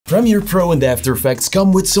Premiere Pro and After Effects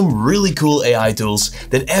come with some really cool AI tools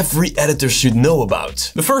that every editor should know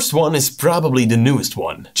about. The first one is probably the newest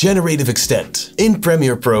one, Generative Extend. In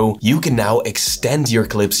Premiere Pro, you can now extend your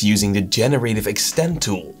clips using the Generative Extend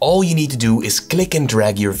tool. All you need to do is click and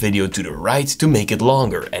drag your video to the right to make it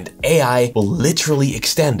longer, and AI will literally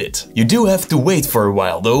extend it. You do have to wait for a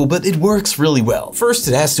while though, but it works really well. First,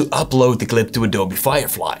 it has to upload the clip to Adobe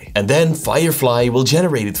Firefly, and then Firefly will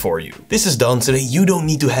generate it for you. This is done so that you don't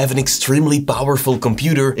need to have an extremely powerful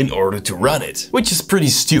computer in order to run it, which is pretty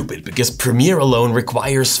stupid because Premiere alone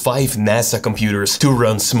requires 5 NASA computers to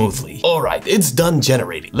run smoothly. Alright, it's done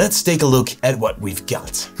generating. Let's take a look at what we've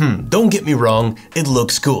got. Don't get me wrong, it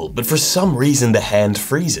looks cool, but for some reason the hand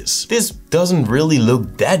freezes. This doesn't really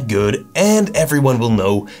look that good, and everyone will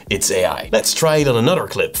know it's AI. Let's try it on another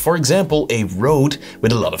clip, for example a road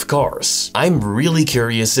with a lot of cars. I'm really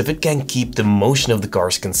curious if it can keep the motion of the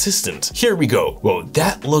cars consistent. Here we go. Whoa,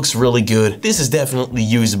 that looks really good. This is definitely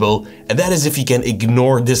usable, and that is if you can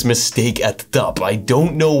ignore this mistake at the top. I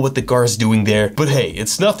don't know what the car is doing there, but hey,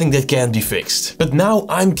 it's nothing that can't be fixed. But now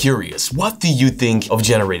I'm curious, what do you think of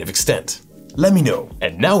Generative Extend? Let me know.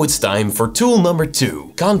 And now it's time for tool number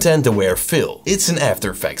 2, Content Aware Fill. It's an After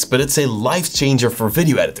Effects, but it's a life changer for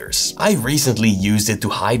video editors. I recently used it to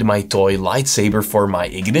hide my toy lightsaber for my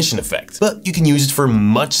ignition effect, but you can use it for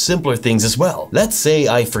much simpler things as well. Let's say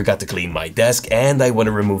I forgot to clean my desk and I want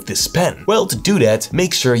to remove this pen. Well, to do that,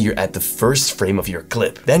 make sure you're at the first frame of your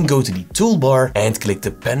clip. Then go to the toolbar and click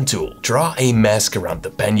the pen tool. Draw a mask around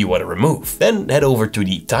the pen you want to remove. Then head over to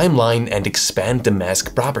the timeline and expand the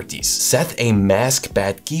mask properties. Set a mask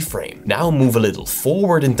pad keyframe. Now move a little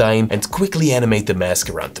forward in time and quickly animate the mask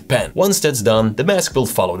around the pen. Once that's done, the mask will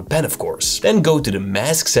follow the pen, of course. Then go to the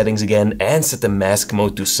mask settings again and set the mask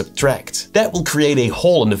mode to subtract. That will create a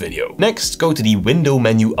hole in the video. Next, go to the window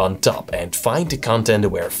menu on top and find the Content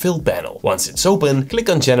Aware Fill panel. Once it's open, click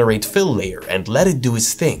on Generate Fill Layer and let it do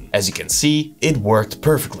its thing. As you can see, it worked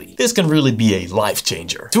perfectly. This can really be a life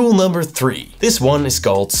changer. Tool number 3. This one is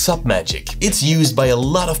called Submagic. It's used by a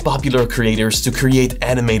lot of popular creators to create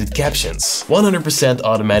animated captions. 100%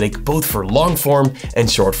 automatic both for long form and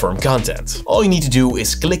short form content. All you need to do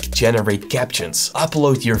is click Generate Captions,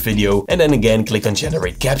 upload your video, and then again click on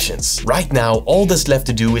Generate Captions. Right now, all that's left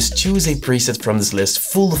to do is choose a preset from this list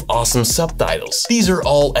full of awesome subtitles. These are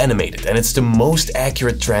all animated and it's the most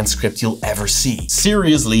accurate transcript you'll ever see.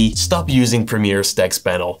 Seriously, stop using Premiere's text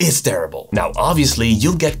panel. It's terrible. Now obviously,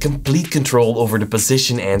 you'll get complete control over the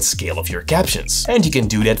position and scale of your captions. And you can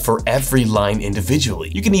do that for every line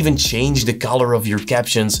individually. You can even change the color of your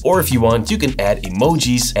captions, or if you want, you can add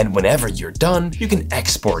emojis, and whenever you're done, you can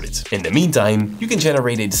export it. In the meantime, you can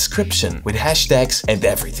generate a description with hashtags and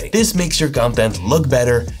everything. This makes your content look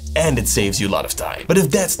better and it saves you a lot of time. But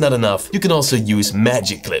if that's not enough, you can also use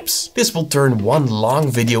magic clips. This will turn one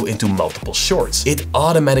long video into multiple shorts. It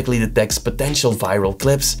automatically detects potential viral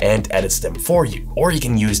clips and edits them for you. Or you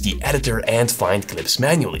can use the editor and find clips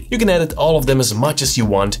manually. You can edit all of them as much as you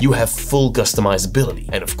want. You have full customizability.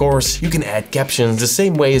 And of course, you can add captions the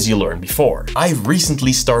same way as you learned before. I've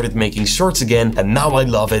recently started making shorts again and now I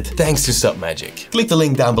love it thanks to Submagic. Click the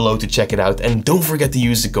link down below to check it out and don't forget to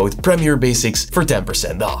use the code PremiereBasics for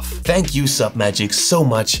 10% off. Thank you Submagic so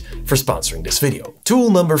much for sponsoring this video. Tool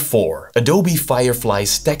number 4, Adobe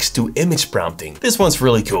Firefly's text-to-image prompting. This one's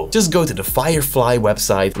really cool. Just go to the Firefly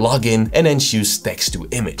website, log in, and then choose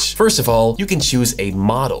text-to-image. First of all, you can choose a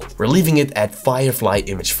model. We're leaving it at Firefly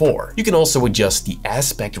Image 4. You can also adjust the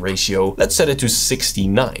aspect ratio. Let's set it to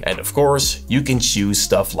 69. And of course, you can choose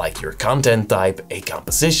stuff like your content type, a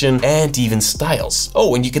composition, and even styles.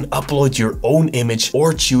 Oh, and you can upload your own image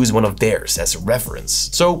or choose one of theirs as a reference.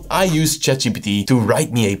 So I used ChatGPT to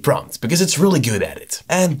write me a prompt because it's really good at it.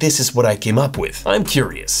 And this is what I came up with. I'm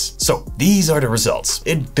curious. So these are the results.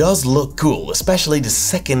 It does look cool, especially the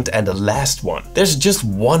second and the last one. There's just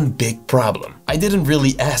one big problem. I didn't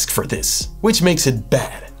really ask for this, which makes it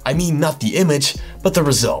bad. I mean, not the image, but the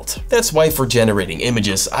result. That's why for generating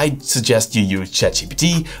images, I suggest you use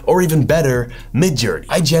ChatGPT or even better, Midjourney.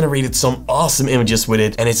 I generated some awesome images with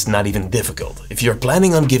it and it's not even difficult. If you're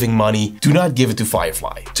planning on giving money, do not give it to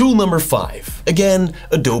Firefly. Tool number 5. Again,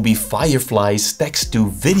 Adobe Firefly's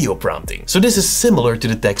text-to-video prompting. So this is similar to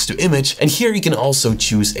the text-to-image, and here you can also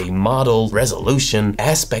choose a model, resolution,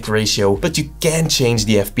 aspect ratio, but you can't change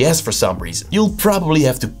the FPS for some reason. You'll probably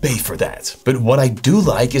have to pay for that. But what I do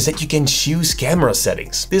like is that you can choose camera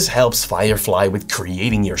settings. This helps Firefly with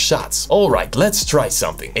creating your shots. Alright, let's try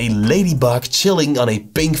something. A ladybug chilling on a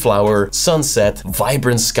pink flower, sunset,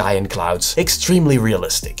 vibrant sky and clouds, extremely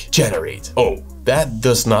realistic. Generate. Oh, That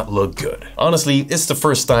does not look good. Honestly, it's the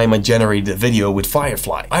first time I generated a video with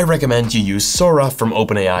Firefly. I recommend you use Sora from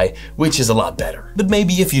OpenAI, which is a lot better. But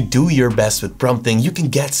maybe if you do your best with prompting, you can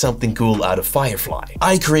get something cool out of Firefly.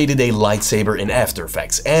 I created a lightsaber in After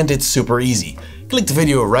Effects and it's super easy. Click the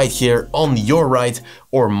video right here on your right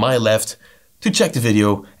or my left to check the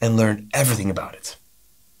video and learn everything about it.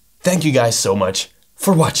 Thank you guys so much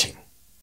for watching.